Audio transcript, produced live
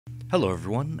Hello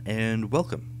everyone, and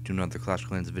welcome to another Clash of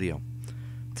Clans video.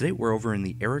 Today we're over in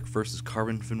the Eric versus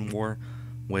Carbon War,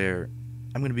 where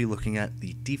I'm going to be looking at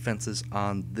the defenses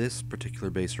on this particular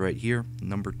base right here,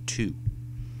 number 2.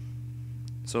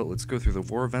 So let's go through the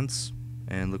war events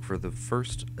and look for the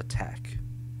first attack.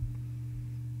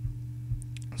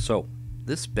 So,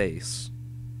 this base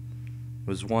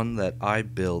was one that I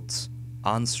built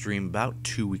on stream about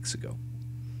 2 weeks ago.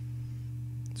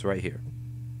 It's right here.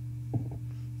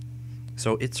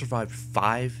 So it survived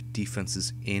 5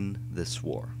 defenses in this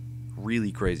war.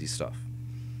 Really crazy stuff.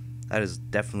 That is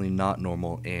definitely not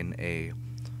normal in a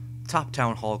top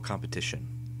town hall competition.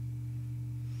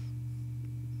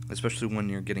 Especially when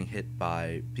you're getting hit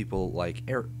by people like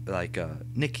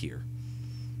Nick here,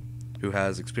 who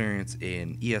has experience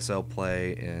in ESL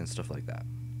play and stuff like that.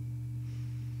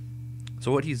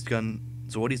 So what he's done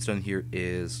here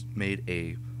is made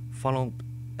a funnel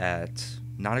at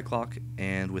 9 o'clock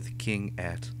and with king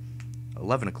at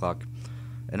 11 o'clock,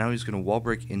 and now he's going to wall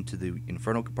break into the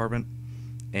inferno compartment,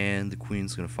 and the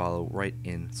queen's going to follow right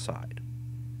inside.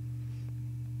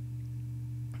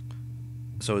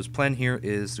 So his plan here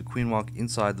is to queen walk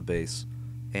inside the base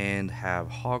and have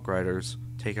hog riders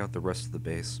take out the rest of the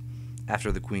base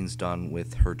after the queen's done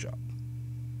with her job.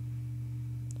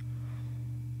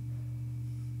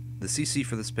 The CC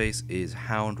for this base is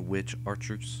Hound Witch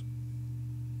Archers.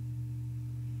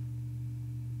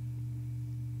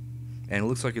 And it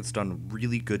looks like it's done a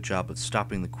really good job of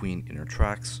stopping the queen in her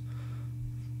tracks.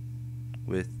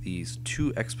 With these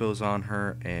 2 expos on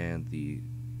her and the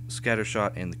scatter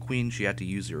shot and the queen, she had to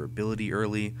use her ability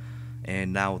early.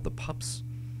 And now with the pups,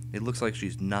 it looks like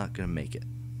she's not going to make it.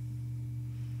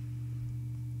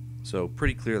 So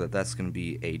pretty clear that that's going to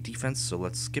be a defense. So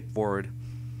let's skip forward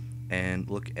and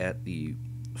look at the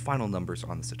final numbers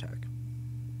on this attack.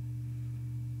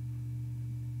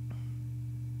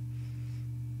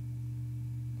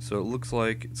 So it looks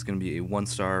like it's going to be a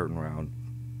 1-star in round,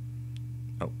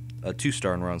 a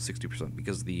 2-star in round 60%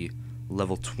 because the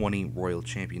level 20 Royal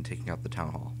Champion taking out the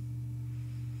Town Hall.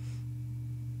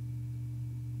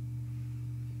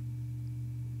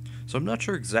 So I'm not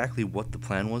sure exactly what the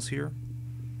plan was here,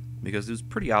 because it was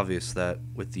pretty obvious that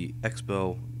with the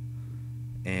Expo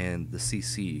and the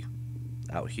CC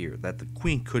out here, that the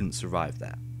Queen couldn't survive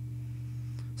that.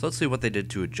 So let's see what they did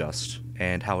to adjust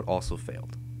and how it also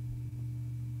failed.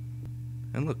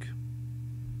 And look,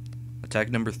 attack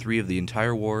number 3 of the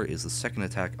entire war is the second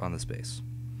attack on this base.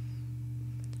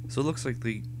 So it looks like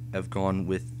they have gone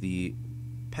with the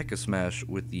P.E.K.K.A. Smash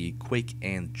with the Quake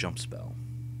and Jump Spell.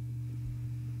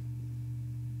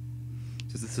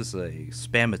 Since this is a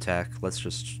spam attack, let's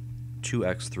just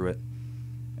 2x through it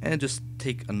and just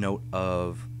take a note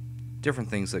of different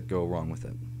things that go wrong with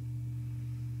it.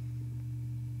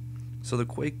 So the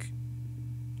Quake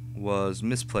was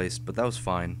misplaced, but that was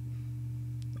fine.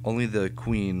 Only the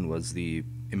queen was the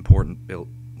important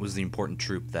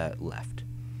troop that left.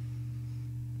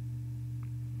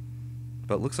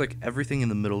 But it looks like everything in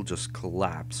the middle just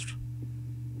collapsed.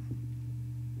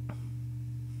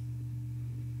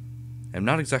 I'm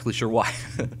not exactly sure why,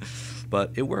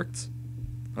 but it worked.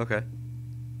 Okay.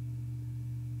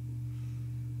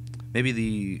 Maybe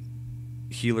the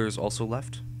healers also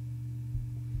left.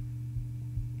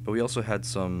 But we also had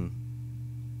some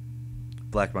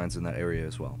black mines in that area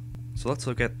as well. So let's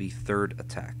look at the third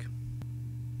attack.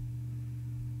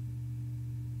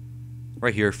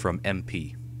 Right here from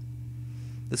MP.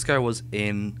 This guy was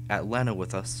in Atlanta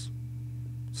with us,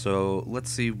 so let's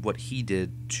see what he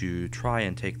did to try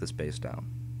and take this base down.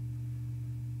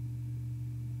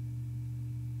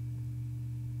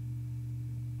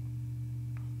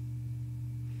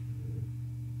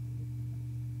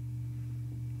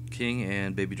 King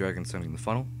and Baby Dragon sending the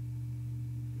funnel,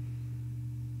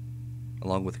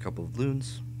 along with a couple of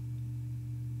loons.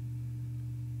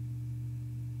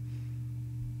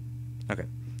 Okay,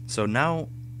 so now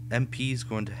MP is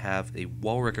going to have a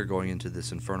wall wrecker going into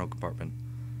this inferno compartment,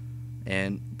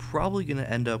 and probably going to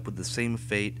end up with the same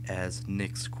fate as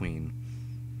Nick's queen.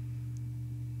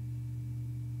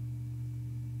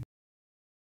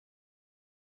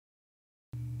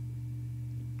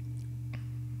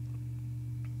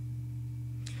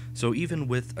 So even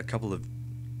with a couple of...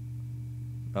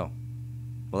 Oh.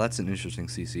 Well, that's an interesting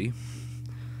CC.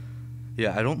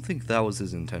 Yeah, I don't think that was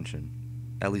his intention.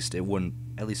 At least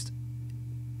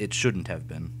it shouldn't have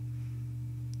been.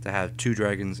 To have 2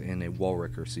 dragons and a wall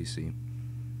wrecker CC.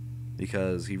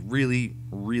 Because he really,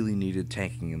 really needed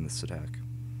tanking in this attack.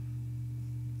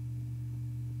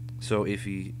 So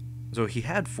he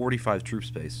had 45 troop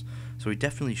space, so he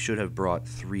definitely should have brought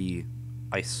 3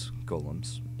 ice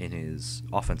golems in his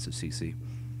offensive CC.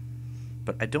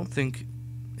 But I don't think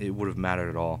it would have mattered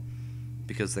at all,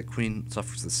 because that queen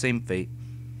suffers the same fate.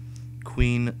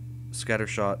 Queen,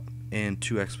 scattershot, and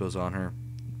 2 expos on her.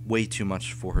 Way too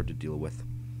much for her to deal with.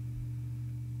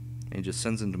 And he just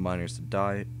sends into minors to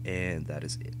die, and that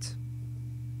is it.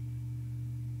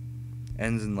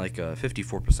 Ends in like a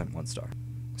 54% 1-star.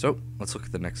 So, let's look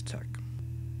at the next attack.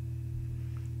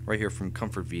 Right here from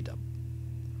Comfort VW.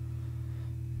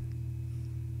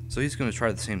 So he's going to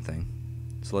try the same thing.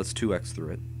 So let's 2x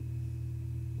through it.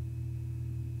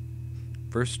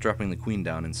 First, dropping the queen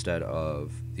down instead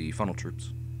of the funnel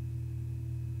troops.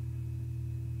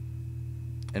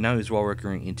 And now he's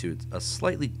wall-workering into a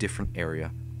slightly different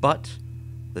area, but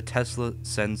the Tesla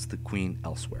sends the queen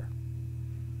elsewhere.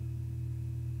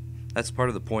 That's part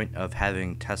of the point of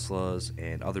having Teslas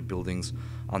and other buildings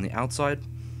on the outside,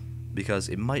 because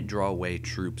it might draw away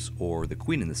troops, or the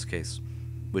queen in this case,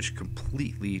 which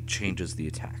completely changes the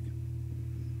attack.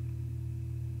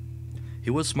 He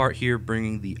was smart here,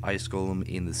 bringing the Ice Golem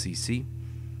in the CC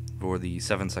for the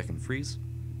 7-second freeze,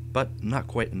 but not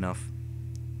quite enough.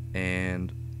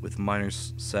 And with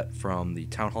minors set from the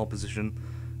Town Hall position,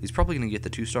 he's probably going to get the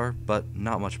 2-star, but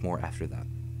not much more after that.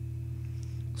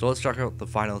 So let's check out the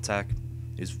final attack.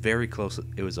 It was very close.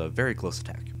 It was a very close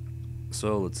attack.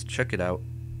 So let's check it out.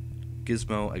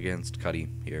 Gizmo against Cuddy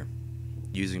here,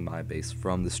 using my base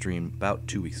from the stream about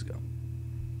 2 weeks ago.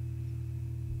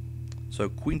 So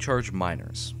queen charge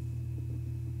minors.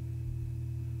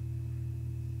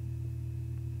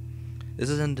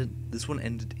 This one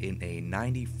ended in a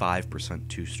 95%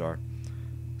 2-star.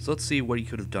 So let's see what he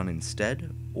could have done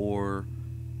instead, or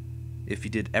if he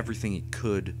did everything he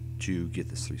could to get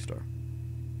this 3-star.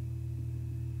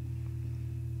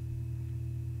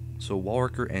 So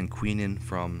wallworker and queen in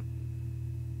from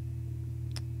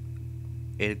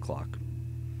 8 o'clock.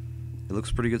 It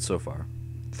looks pretty good so far.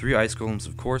 3 ice golems,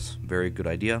 of course, very good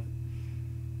idea.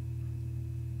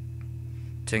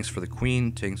 Tanks for the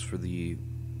queen, tanks for the...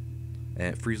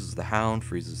 and it freezes the hound,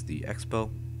 freezes the expo.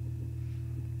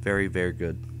 Very, very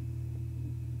good.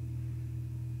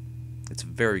 It's a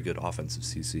very good offensive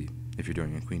CC if you're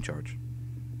doing a queen charge.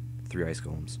 3 ice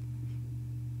golems.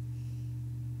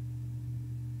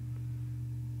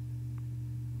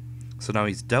 So now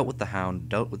he's dealt with the hound,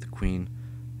 dealt with the queen.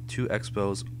 2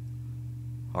 expos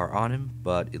are on him,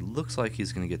 but it looks like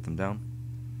he's going to get them down.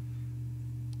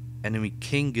 Enemy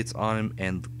king gets on him,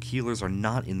 and the healers are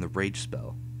not in the rage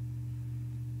spell.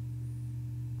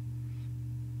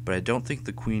 But I don't think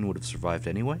the queen would have survived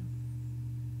anyway.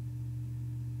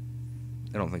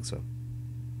 I don't think so.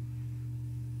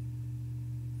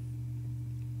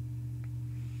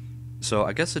 So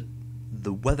I guess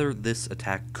whether this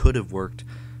attack could have worked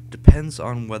depends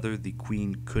on whether the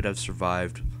queen could have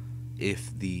survived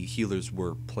if the healers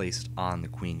were placed on the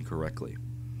queen correctly,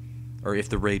 or if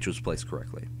the rage was placed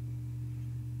correctly.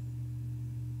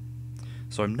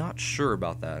 So I'm not sure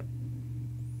about that.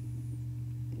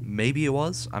 Maybe it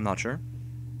was, I'm not sure.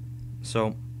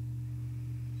 So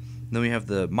then we have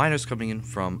the miners coming in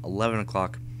from 11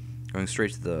 o'clock, going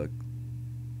straight to the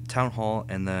town hall,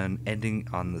 and then ending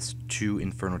on this 2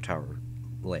 Inferno Tower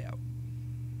layout.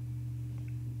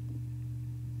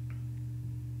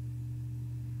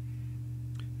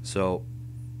 So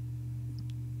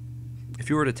if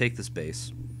you were to take this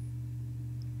base,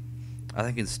 I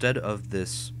think instead of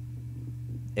this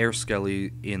air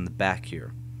skelly in the back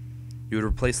here, you would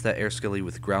replace that air skelly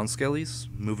with ground skellies,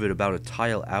 move it about a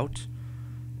tile out,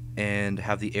 and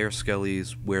have the air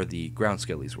skellies where the ground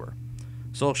skellies were.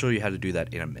 So I'll show you how to do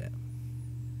that in a minute.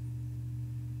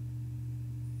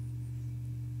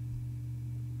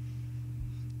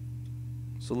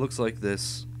 So it looks like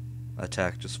this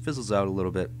attack just fizzles out a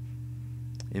little bit.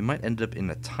 It might end up in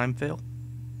a time fail.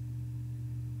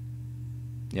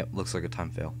 Yep, looks like a time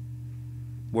fail.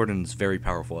 Warden's very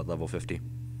powerful at level 50.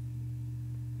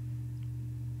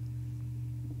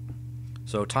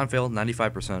 So time fail,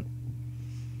 95%.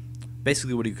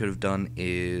 Basically what he could have done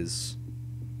is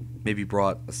maybe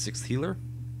brought a 6th healer.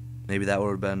 Maybe that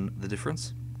would have been the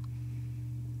difference.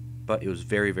 But it was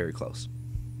very, very close.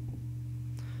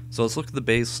 So let's look at the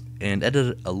base and edit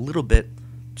it a little bit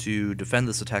to defend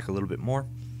this attack a little bit more.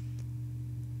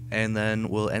 And then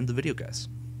we'll end the video, guys.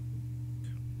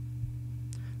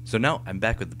 So now I'm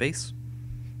back with the base.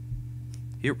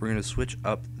 Here we're going to switch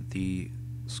up the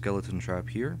skeleton trap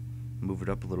here. Move it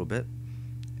up a little bit.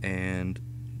 And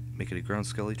make it a ground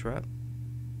skelly trap.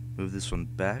 Move this one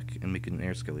back and make it an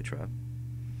air skelly trap.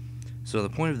 So the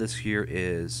point of this here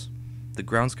is the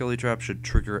ground skelly trap should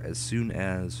trigger as soon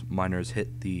as miners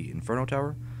hit the Inferno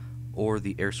Tower or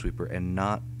the air sweeper, and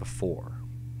not before.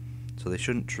 So they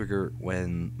shouldn't trigger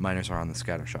when miners are on the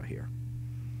scatter shot here.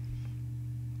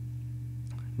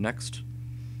 Next,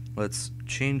 let's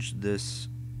change these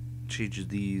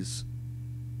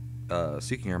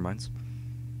Seeking Air Mines.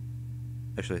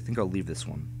 Actually, I think I'll leave this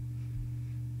one,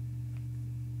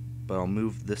 but I'll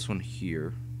move this one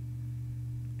here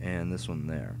and this one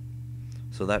there.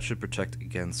 So that should protect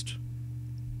against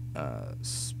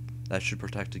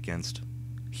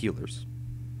healers.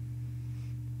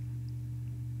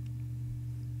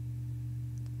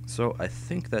 So I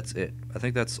think that's it. I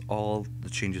think that's all the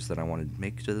changes that I wanted to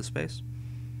make to this base.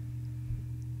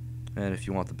 And if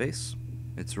you want the base,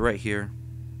 it's right here.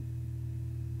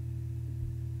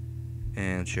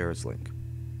 And share its link.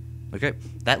 Okay,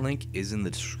 that link is in the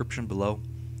description below.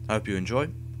 I hope you enjoy.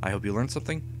 I hope you learned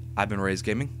something. I've been Raze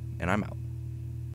Gaming, and I'm out.